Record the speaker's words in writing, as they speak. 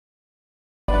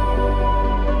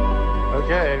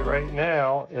Okay, right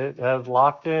now it has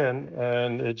locked in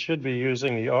and it should be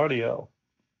using the audio.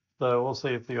 So we'll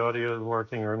see if the audio is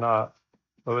working or not.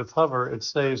 But with hover, it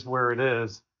stays where it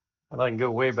is. And I can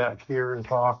go way back here and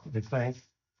talk, I think.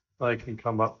 I can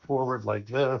come up forward like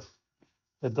this.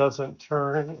 It doesn't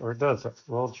turn, or does it?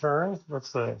 Will it turn?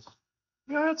 Let's see.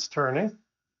 Yeah, it's turning,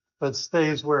 but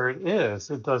stays where it is.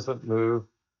 It doesn't move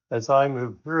as I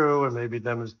move through and maybe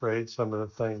demonstrate some of the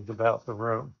things about the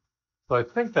room. So I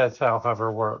think that's how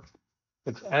hover works.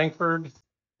 It's anchored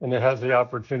and it has the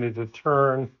opportunity to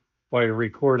turn while you're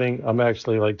recording. I'm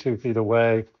actually like 2 feet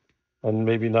away and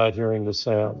maybe not hearing the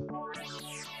sound.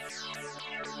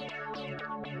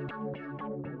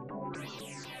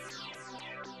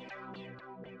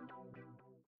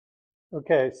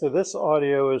 Okay, so this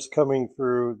audio is coming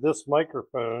through this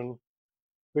microphone,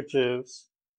 which is,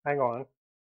 hang on,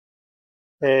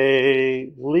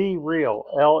 a Lee Reel,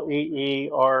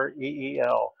 Leereel,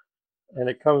 and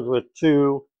it comes with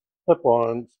 2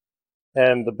 clip-ons,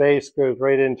 and the bass goes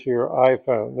right into your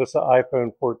iPhone. This is an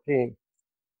iPhone 14.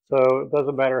 So it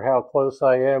doesn't matter how close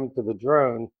I am to the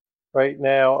drone. Right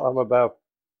now, I'm about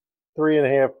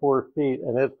 3.5, 4 feet,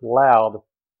 and it's loud.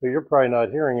 So you're probably not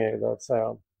hearing any of that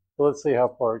sound. So let's see how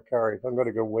far it carries. I'm going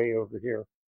to go way over here.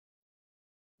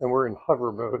 And we're in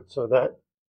hover mode, so that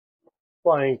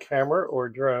flying camera or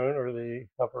drone or the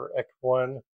Hover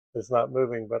X1 is not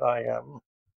moving, but I am.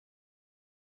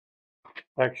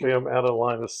 Actually, I'm out of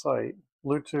line of sight.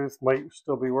 Bluetooth might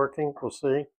still be working. We'll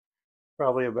see.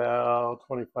 Probably about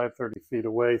 25, 30 feet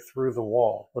away through the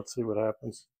wall. Let's see what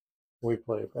happens when we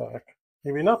play it back.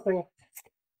 Maybe nothing.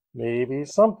 Maybe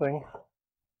something.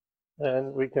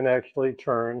 And we can actually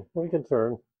turn. We can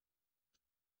turn.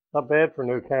 Not bad for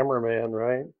no cameraman,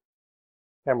 right?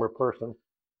 Camera person.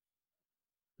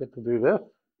 Get to do this.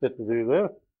 Get to do this.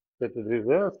 Get to do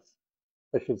this.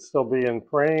 I should still be in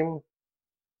frame.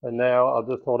 And now I'll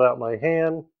just hold out my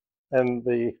hand and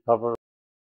the hover